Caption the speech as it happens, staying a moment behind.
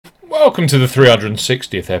Welcome to the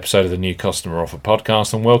 360th episode of the New Customer Offer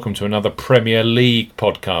podcast, and welcome to another Premier League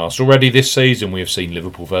podcast. Already this season we have seen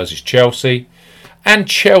Liverpool versus Chelsea and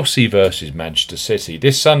Chelsea versus Manchester City.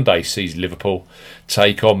 This Sunday sees Liverpool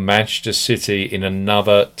take on Manchester City in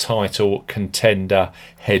another title contender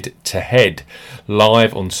head-to-head.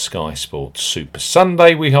 Live on Sky Sports Super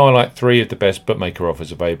Sunday, we highlight three of the best bookmaker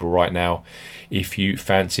offers available right now. If you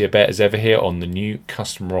fancy a bet as ever here on the New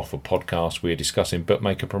Customer Offer podcast, we are discussing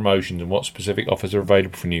bookmaker promotions and what specific offers are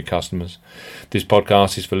available for new customers. This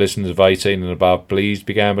podcast is for listeners of 18 and above. Please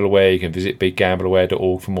be gamble aware. You can visit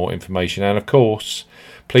begambleware.org for more information. And of course,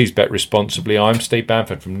 please bet responsibly. I'm Steve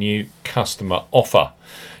Bamford from New Customer Offer.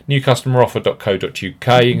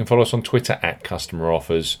 newcustomeroffer.co.uk. You can follow us on Twitter at Customer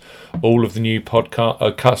Offers. All of the new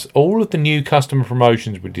customer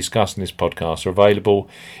promotions we discuss in this podcast are available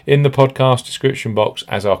in the podcast description box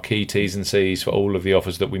as our key T's and C's for all of the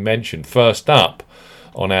offers that we mentioned. First up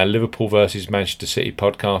on our Liverpool versus Manchester City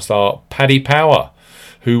podcast are Paddy Power,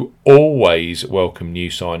 who always welcome new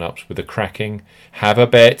sign-ups with a cracking have a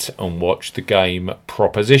bet and watch the game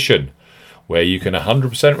proposition, where you can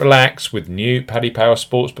 100% relax with new Paddy Power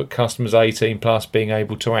Sportsbook customers 18 plus being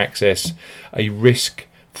able to access a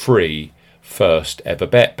risk-free first ever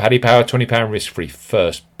bet. Paddy Power, £20 risk-free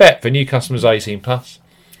first bet for new customers 18 plus.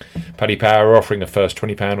 Paddy Power are offering a first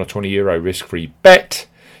 £20 or €20 risk-free bet.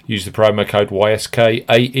 Use the promo code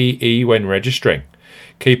YSKAEE when registering.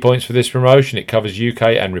 Key points for this promotion: it covers UK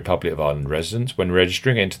and Republic of Ireland residents. When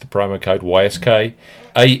registering, enter the promo code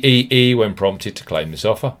YSKAEE when prompted to claim this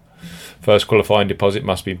offer. First qualifying deposit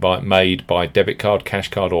must be made by debit card,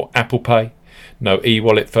 cash card or Apple Pay. No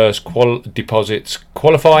e-wallet first deposits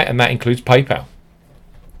qualify, and that includes PayPal.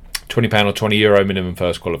 £20 or €20 minimum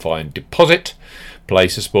first qualifying deposit.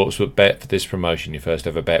 Place a sportsbook bet for this promotion. Your first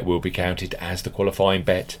ever bet will be counted as the qualifying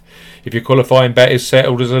bet. If your qualifying bet is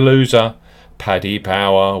settled as a loser, Paddy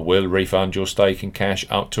Power will refund your stake in cash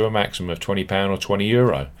up to a maximum of £20 or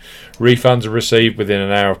 €20. Refunds are received within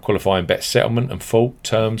an hour of qualifying bet settlement, and full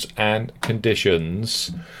terms and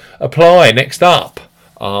conditions apply. Next up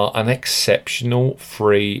are an exceptional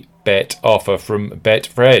free bet offer from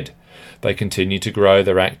Betfred. They continue to grow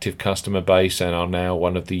their active customer base and are now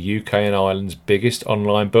one of the UK and Ireland's biggest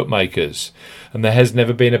online bookmakers, and there has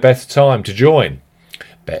never been a better time to join.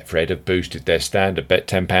 Betfred have boosted their standard bet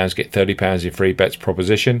 £10, get £30 in free bets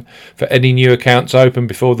proposition for any new accounts open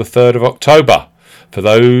before the 3rd of October. For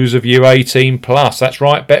those of you 18 plus, that's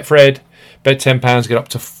right, Betfred, bet £10, get up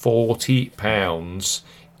to £40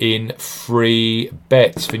 in free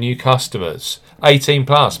bets for new customers 18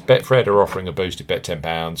 plus. Betfred are offering a boosted bet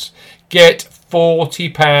 £10, get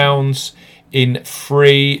 £40 in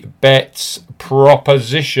free bets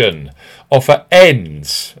proposition. Offer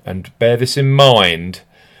ends, and bear this in mind,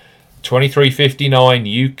 23:59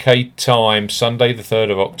 UK time, Sunday the 3rd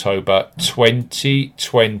of October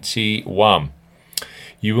 2021.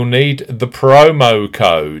 You will need the promo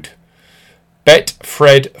code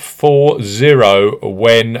BetFred40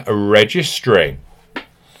 when registering.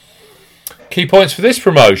 Key points for this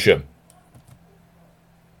promotion: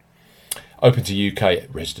 open to UK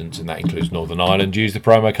residents, and that includes Northern Ireland. Use the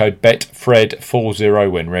promo code BetFred40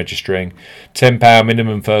 when registering. £10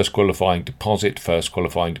 minimum first qualifying deposit. First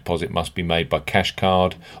qualifying deposit must be made by cash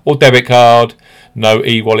card or debit card. No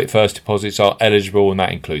e-wallet first deposits are eligible, and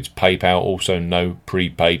that includes PayPal. Also, no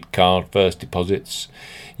prepaid card first deposits.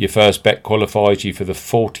 Your first bet qualifies you for the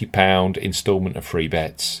 £40 instalment of free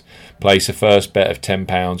bets. Place a first bet of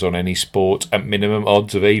 £10 on any sport at minimum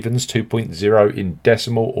odds of evens 2.0 in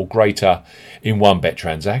decimal or greater in one bet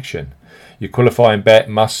transaction. Your qualifying bet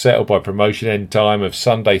must settle by promotion end time of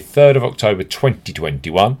Sunday 3rd of October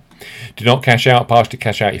 2021. Do not cash out, partially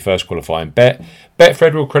cash out your first qualifying bet.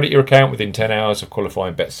 Betfred will credit your account within 10 hours of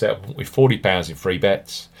qualifying bet settlement with £40 in free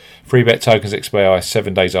bets. Free bet tokens expire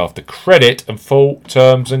 7 days after credit, and full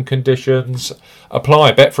terms and conditions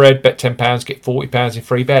apply. Betfred, bet £10, get £40 in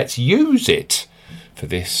free bets. Use it for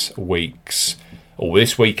this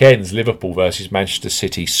weekend's Liverpool versus Manchester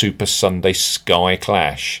City Super Sunday Sky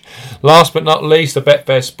Clash. Last but not least, the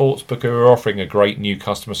Betfair Sportsbook are offering a great new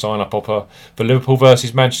customer sign-up offer for Liverpool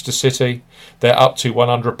versus Manchester City. They're up to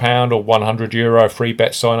 £100 or €100 free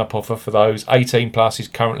bet sign-up offer for those 18 plus is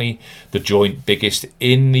currently the joint biggest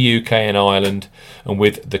in the UK and Ireland, and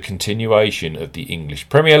with the continuation of the English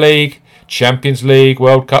Premier League, Champions League,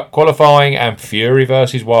 World Cup qualifying and Fury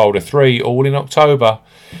versus Wilder 3 all in October,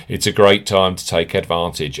 it's a great time to take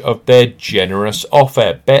advantage of their generous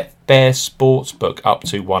offer. Bet Betfair Sportsbook up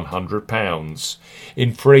to £100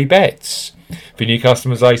 in free bets. For new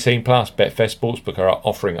customers 18 plus, Betfair Sportsbook are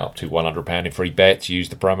offering up to £100 in free bets. Use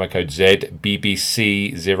the promo code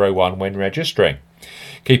ZBBC01 when registering.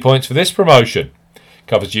 Key points for this promotion.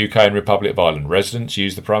 Covers UK and Republic of Ireland residents.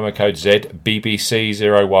 Use the promo code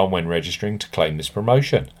ZBBC01 when registering to claim this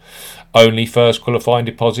promotion. Only first qualifying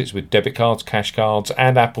deposits with debit cards, cash cards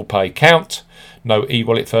and Apple Pay count. No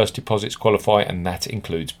e-wallet first deposits qualify, and that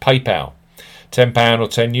includes PayPal. £10 or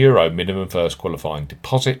 €10 minimum first qualifying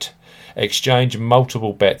deposit. Exchange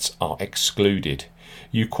multiple bets are excluded.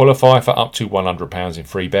 You qualify for up to £100 in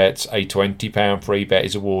free bets. A £20 free bet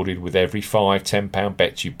is awarded with every 5 £10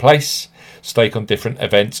 bets you place. Stake on different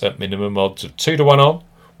events at minimum odds of 2 to 1 on,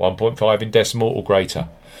 1.5 in decimal or greater.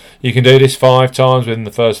 You can do this 5 times within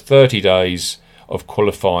the first 30 days of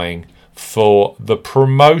qualifying for the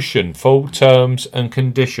promotion. Full terms and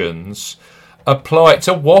conditions apply. It's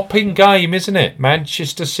a whopping game, isn't it?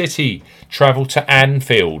 Manchester City travel to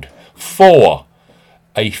Anfield for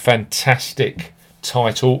a fantastic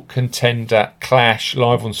title contender clash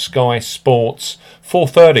live on Sky Sports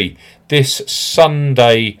 4:30 this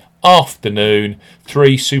Sunday afternoon.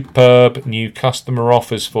 3 superb new customer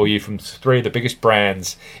offers for you from 3 of the biggest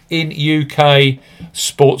brands in UK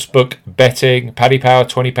sportsbook betting. Paddy Power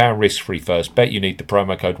 £20 risk-free first bet. You need the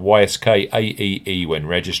promo code YSKAEE when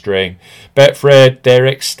registering. Betfred, they're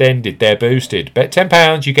extended, they're boosted. Bet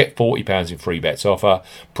 £10, you get £40 in free bets offer.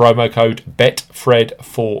 Promo code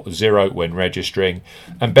BETFRED40 when registering.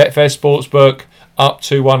 And Betfair Sportsbook, up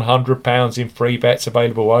to £100 in free bets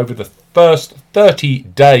available over the first 30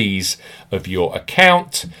 days of your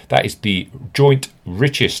account. That is the joint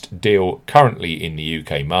richest deal currently in the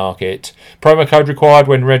UK market. Promo code required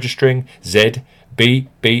when registering,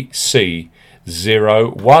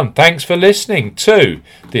 ZBBC01. Thanks for listening to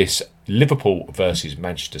this Liverpool versus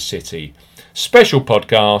Manchester City special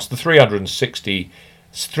podcast, the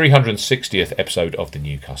 360th episode of the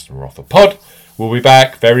New Customer Offer Pod. We'll be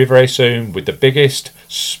back very, very soon with the biggest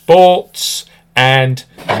sports and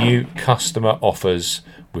new customer offers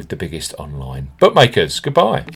with the biggest online bookmakers. Goodbye.